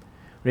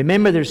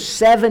 Remember, there's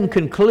 7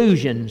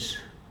 conclusions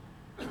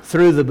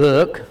through the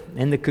book,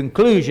 and the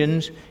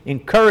conclusions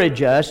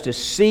encourage us to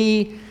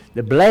see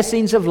the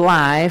blessings of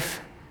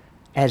life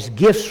as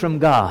gifts from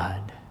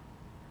God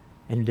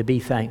and to be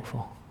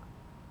thankful.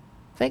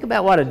 Think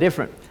about what a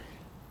different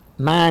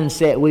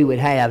mindset we would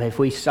have if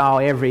we saw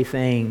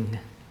everything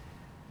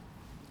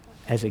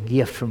as a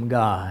gift from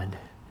God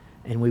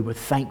and we were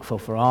thankful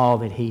for all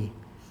that He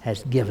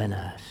has given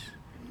us.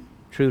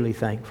 Truly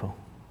thankful.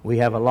 We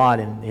have a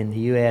lot in the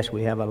U.S.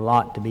 We have a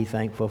lot to be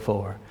thankful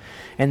for.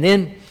 And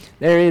then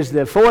there is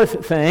the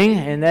fourth thing,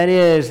 and that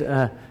is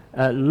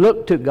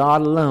look to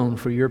God alone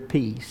for your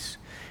peace.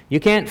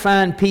 You can't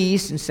find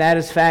peace and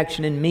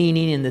satisfaction and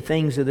meaning in the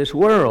things of this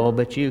world,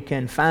 but you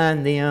can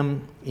find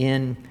them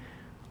in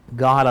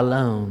God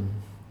alone.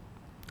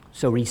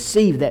 So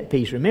receive that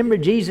peace. Remember,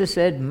 Jesus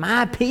said,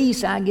 "My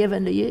peace I give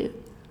unto you."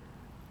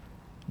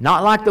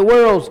 Not like the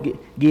world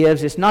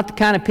gives. It's not the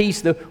kind of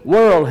peace the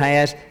world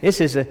has. This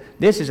is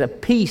a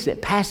peace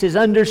that passes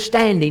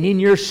understanding in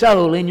your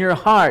soul, in your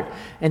heart.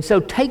 And so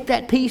take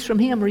that peace from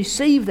Him.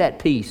 Receive that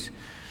peace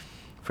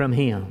from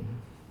Him.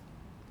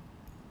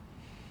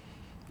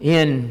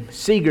 In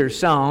Seeger's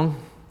song,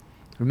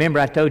 remember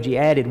I told you he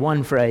added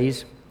one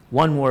phrase,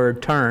 one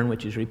word, turn,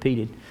 which is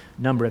repeated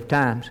a number of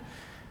times.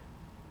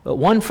 But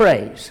one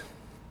phrase,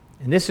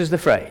 and this is the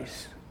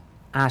phrase: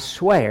 I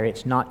swear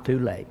it's not too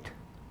late.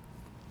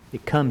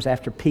 It comes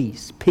after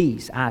peace.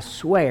 Peace. I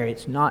swear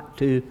it's not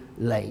too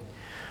late.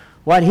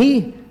 What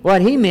he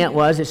meant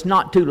was it's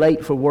not too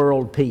late for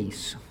world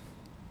peace.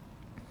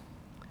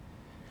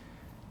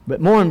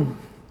 But more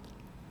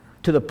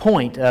to the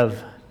point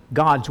of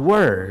God's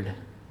Word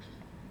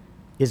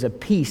is a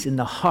peace in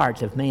the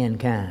heart of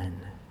mankind.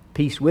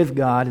 Peace with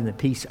God and the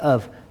peace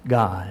of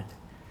God.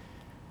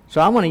 So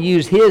I want to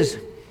use His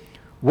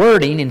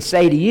wording and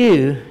say to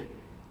you,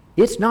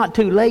 it's not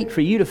too late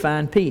for you to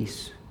find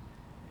peace.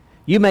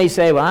 You may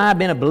say, well, I've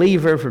been a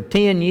believer for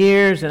 10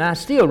 years and I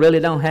still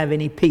really don't have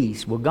any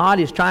peace. Well, God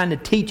is trying to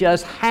teach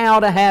us how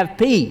to have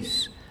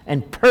peace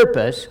and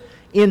purpose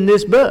in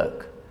this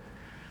book.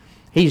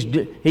 He's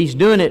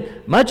doing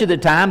it much of the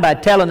time by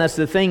telling us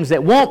the things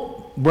that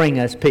won't bring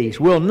us peace,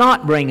 will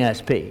not bring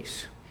us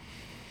peace.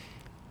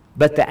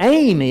 But the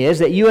aim is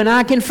that you and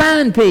I can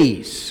find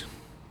peace.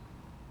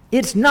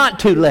 It's not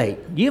too late.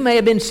 You may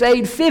have been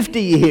saved 50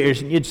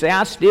 years and you'd say,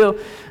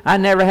 I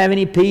never have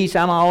any peace.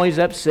 I'm always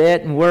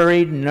upset and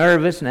worried and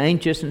nervous and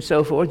anxious and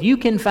so forth. You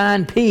can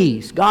find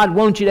peace. God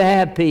wants you to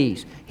have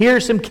peace. Here are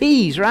some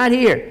keys right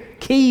here.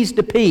 Keys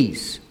to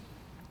peace.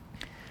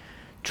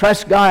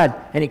 Trust God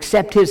and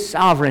accept His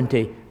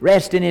sovereignty.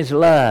 Rest in His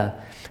love.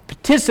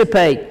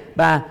 Participate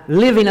by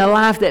living a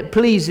life that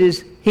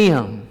pleases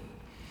Him.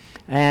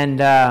 And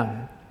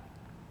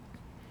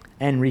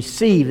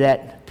receive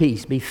that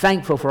peace. Be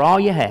thankful for all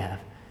you have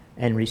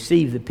and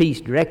receive the peace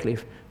directly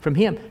from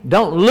Him.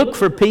 Don't look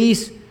for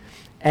peace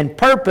and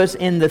purpose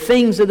in the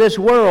things of this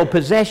world,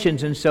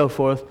 possessions and so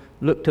forth.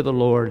 Look to the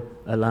Lord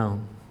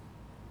alone.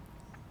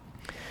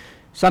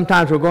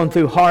 Sometimes we're going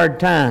through hard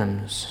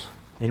times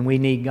and we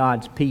need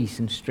God's peace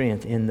and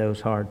strength in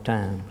those hard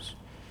times.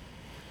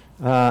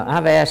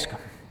 I've asked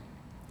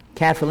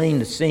Kathleen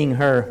to sing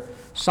her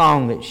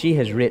song that she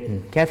has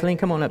written. Kathleen,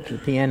 come on up to the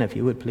piano if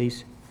you would,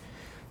 please.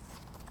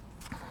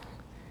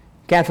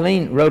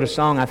 Kathleen wrote a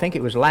song, I think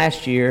it was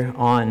last year,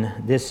 on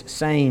this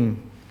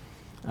same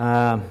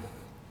passage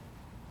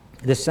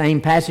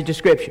of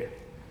Scripture.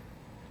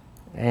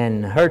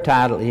 And her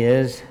title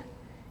is,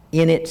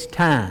 In Its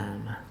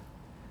Time.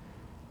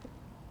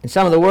 And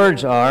some of the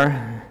words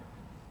are,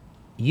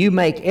 you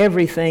make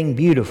everything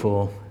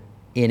beautiful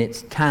in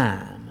its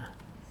time.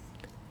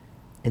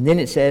 And then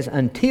it says,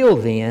 until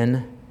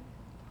then,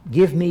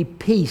 give me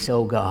peace,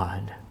 O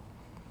God.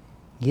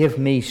 Give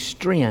me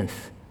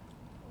strength,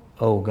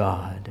 O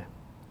God.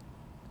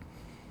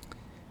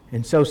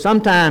 And so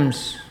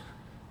sometimes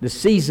the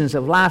seasons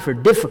of life are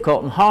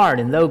difficult and hard,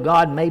 and though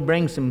God may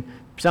bring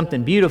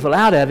something beautiful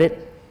out of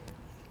it,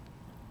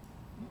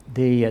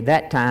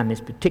 that time is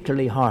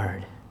particularly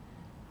hard.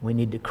 We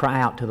need to cry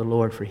out to the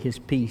Lord for His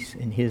peace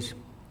and His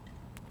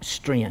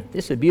strength.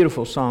 This is a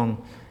beautiful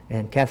song,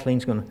 and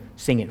Kathleen's going to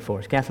sing it for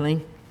us.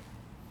 Kathleen?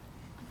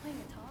 I'm playing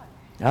guitar.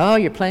 Oh,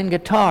 you're playing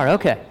guitar.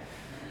 Okay.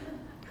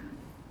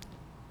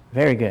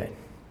 Very good.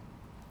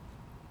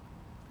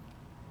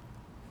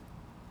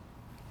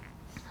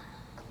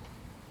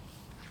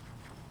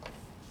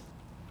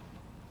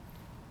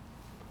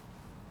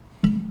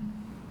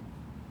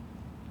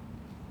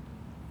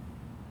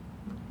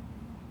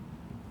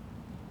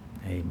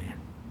 Amen.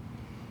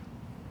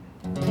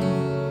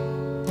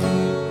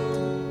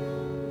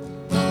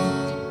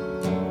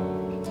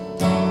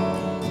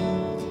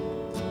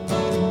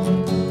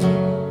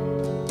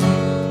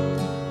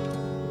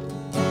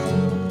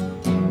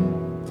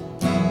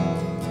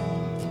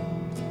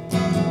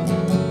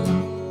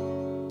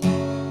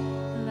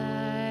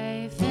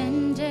 Life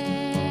and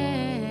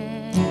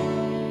death,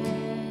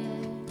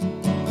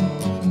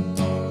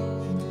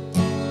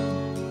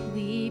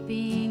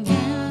 weeping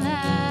and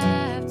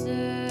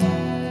laughter,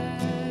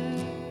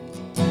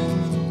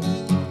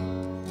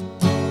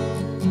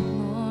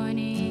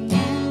 mourning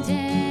and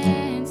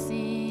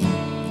dancing,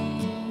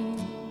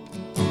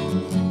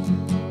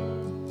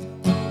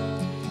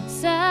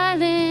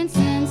 silence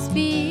and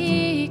speaking.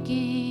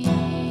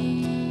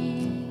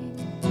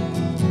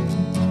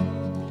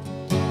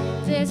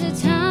 There's a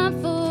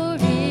time for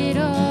it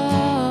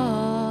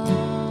all.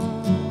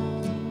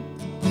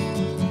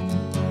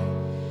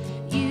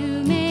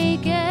 You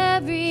make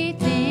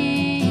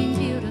everything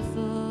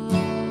beautiful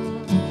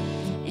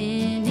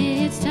in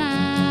its time.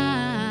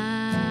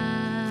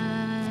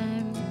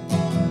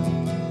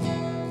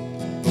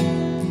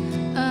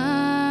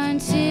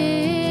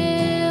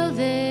 Until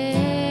then,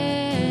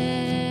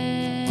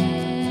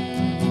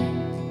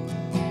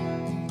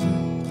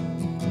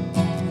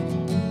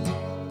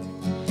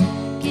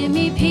 give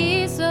me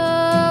peace,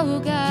 oh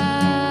God.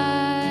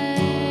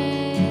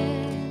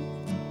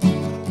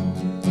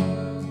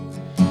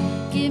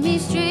 Give me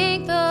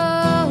strength,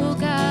 oh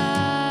God.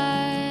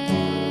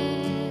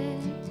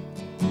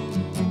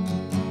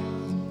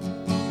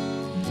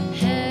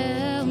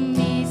 Help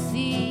me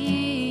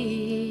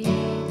see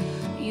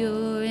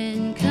you're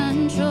in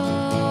control.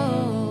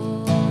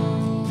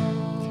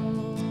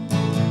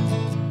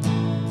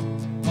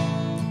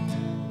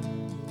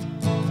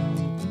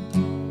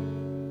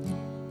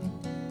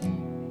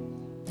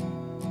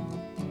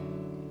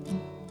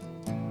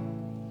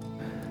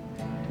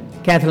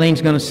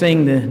 Kathleen's going to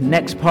sing the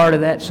next part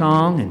of that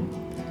song, and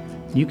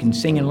you can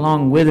sing it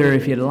along with her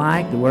if you'd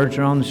like. The words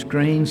are on the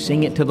screen.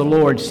 Sing it to the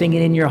Lord. Sing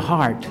it in your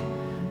heart.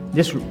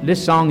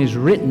 This song is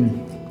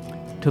written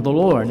to the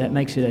Lord. That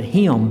makes it a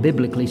hymn,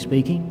 biblically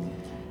speaking.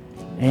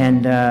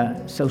 And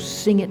so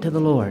sing it to the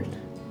Lord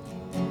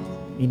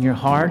in your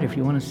heart. If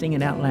you want to sing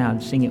it out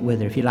loud, sing it with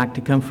her. If you'd like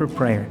to come for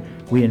prayer,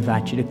 we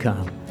invite you to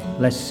come.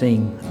 Let's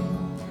sing.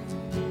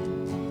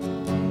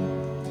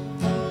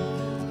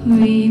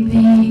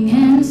 Reaping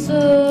and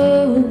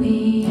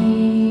sowing,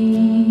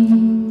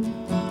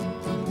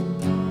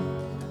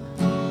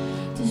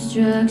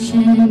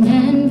 destruction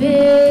and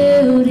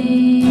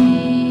building,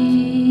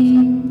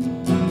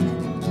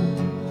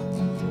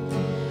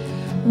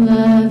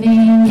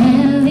 loving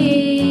and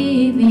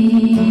leaving,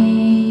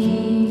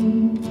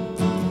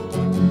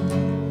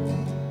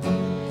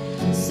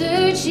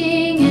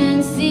 searching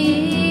and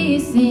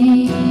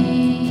ceasing.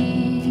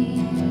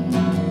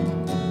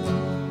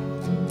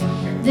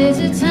 There's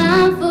a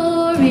time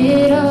for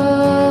it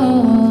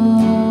all.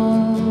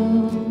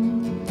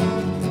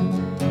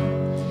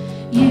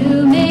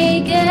 You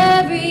make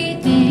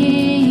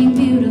everything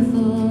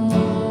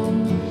beautiful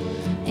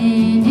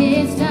in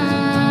its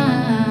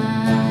time.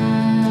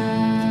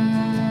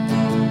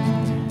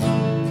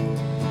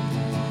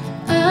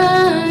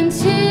 Until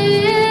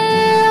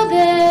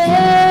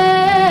then,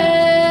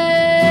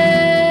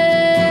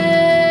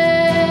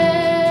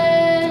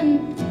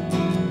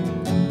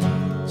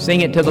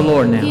 Sing it to the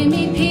Lord now. give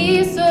me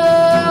peace,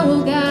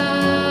 oh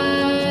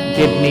God.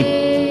 Give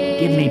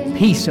me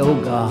peace, oh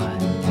God.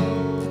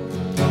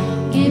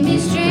 Give me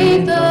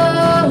strength,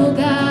 oh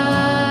God.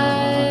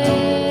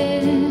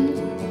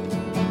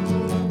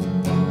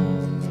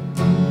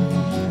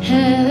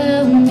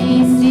 Help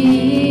me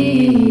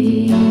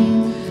see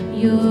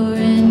you're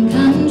in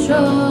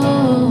control.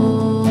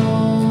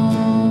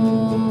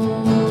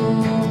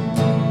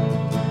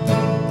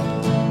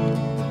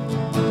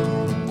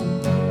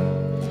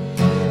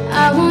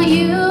 I want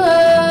you,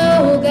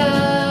 oh God.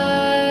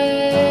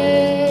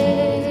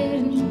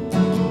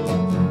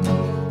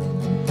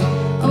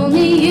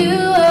 Only you,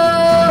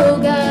 oh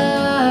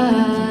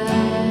God.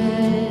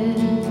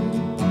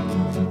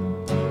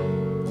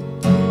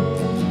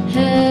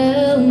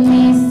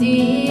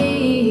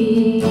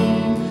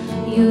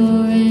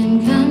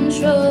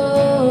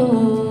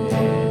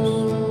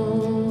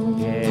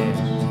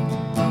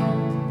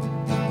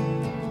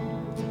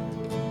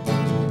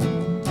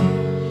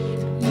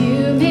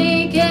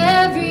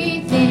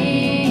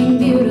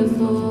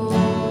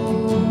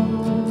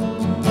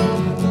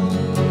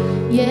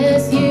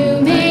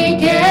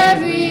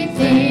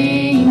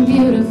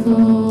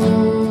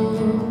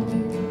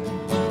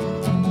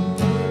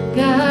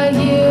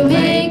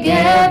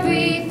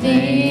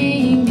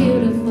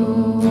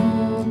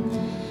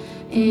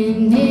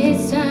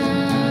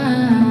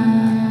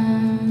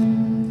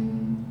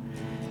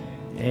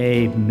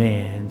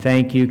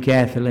 Thank you,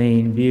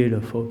 Kathleen.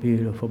 Beautiful,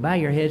 beautiful. Bow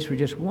your heads for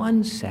just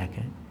 1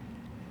 second.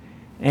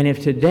 And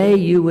if today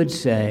you would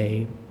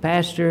say,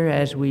 Pastor,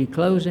 as we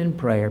close in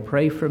prayer,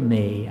 pray for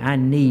me. I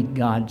need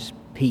God's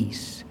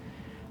peace.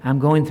 I'm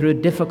going through a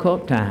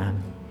difficult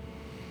time.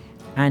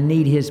 I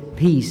need His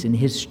peace and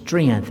His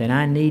strength, and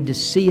I need to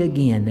see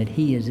again that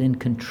He is in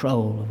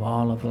control of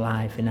all of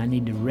life, and I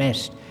need to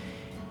rest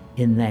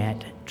in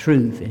that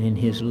truth and in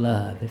His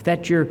love. If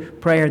that's your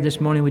prayer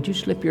this morning, would you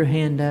slip your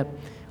hand up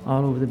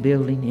all over the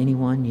building?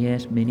 Anyone?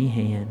 Yes, many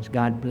hands.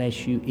 God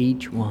bless you,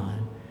 each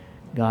one.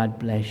 God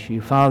bless you.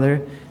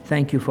 Father,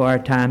 thank you for our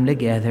time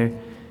together.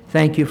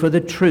 Thank you for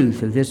the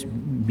truth of this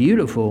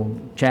beautiful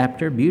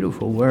chapter,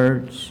 beautiful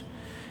words.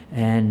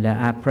 And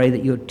I pray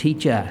that you'll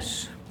teach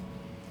us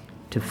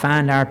to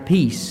find our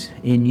peace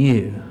in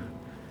you,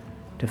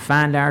 to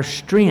find our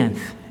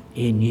strength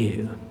in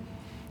you,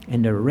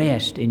 and to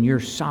rest in your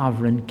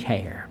sovereign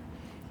care.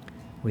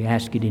 We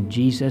ask it in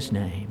Jesus'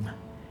 name.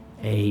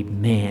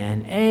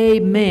 Amen.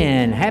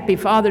 Amen. Happy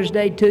Father's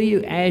Day to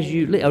you as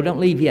you leave. Oh, don't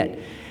leave yet.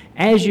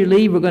 As you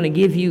leave, we're going to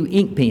give you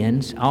ink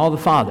pens, all the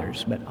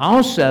fathers. But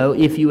also,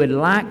 if you would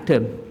like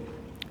to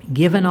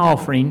give an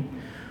offering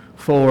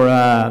for,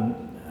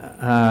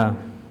 well,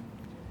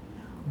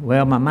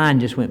 my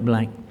mind just went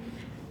blank.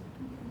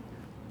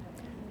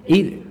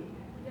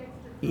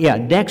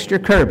 Dexter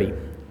Kirby.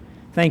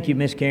 Thank you,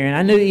 Miss Karen.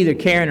 I knew either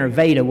Karen or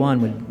Veda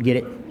one would get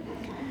it.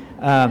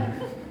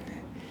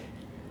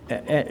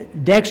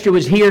 Dexter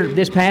was here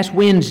this past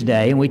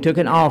Wednesday, and we took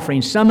an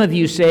offering. Some of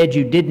you said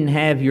you didn't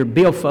have your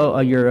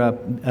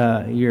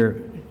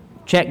your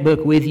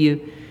checkbook with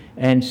you,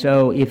 and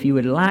so if you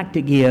would like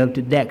to give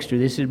to Dexter,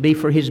 this would be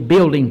for his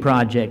building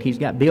project. He's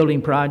got building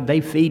project.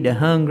 They feed the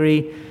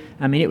hungry.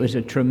 I mean, it was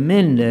a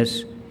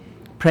tremendous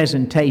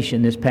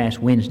presentation this past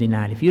Wednesday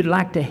night. If you'd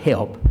like to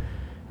help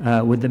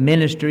with the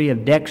ministry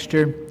of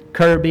Dexter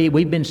Kirby,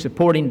 we've been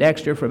supporting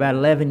Dexter for about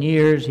 11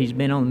 years. He's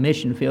been on the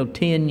mission field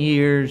 10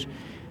 years.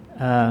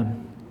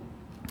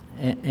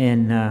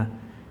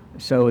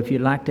 So if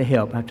you'd like to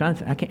help,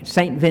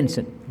 St.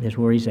 Vincent is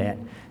where he's at.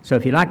 So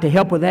if you'd like to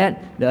help with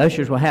that, the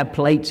ushers will have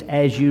plates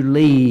as you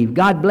leave.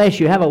 God bless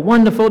you. Have a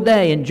wonderful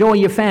day. Enjoy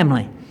your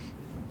family.